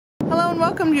Hello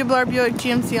and welcome to Uebelhor Buick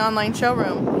GMC online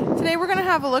showroom. Today we're going to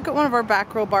have a look at one of our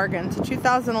back row bargains, a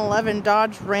 2011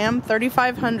 Dodge Ram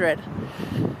 3500.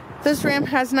 This Ram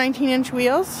has 19-inch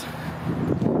wheels,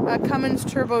 a Cummins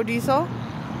turbo diesel,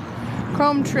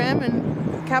 chrome trim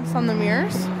and caps on the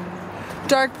mirrors,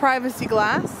 dark privacy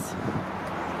glass,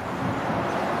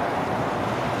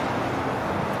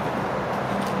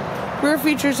 rear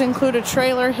features include a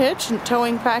trailer hitch and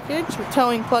towing package with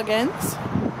towing plug-ins.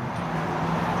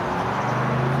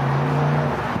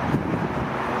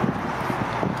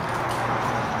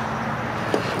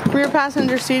 Rear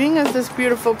passenger seating is this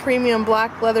beautiful premium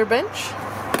black leather bench.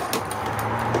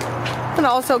 It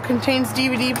also contains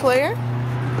DVD player.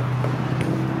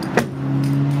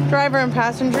 Driver and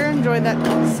passenger enjoy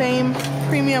that same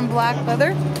premium black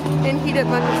leather and heated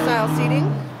bucket style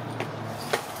seating.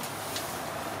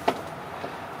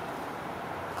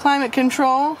 Climate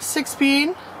control,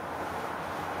 6-speed,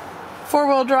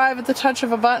 4-wheel drive at the touch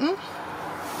of a button.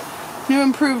 New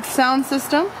improved sound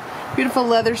system, beautiful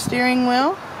leather steering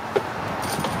wheel.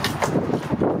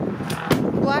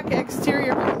 Black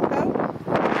exterior paint coat.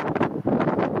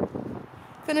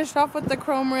 Finished off with the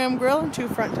chrome ram grille and 2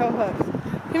 front tow hooks.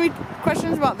 If you have any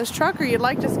questions about this truck or you'd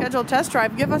like to schedule a test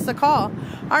drive, give us a call.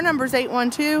 Our number is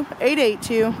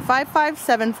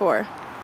 812-882-5574.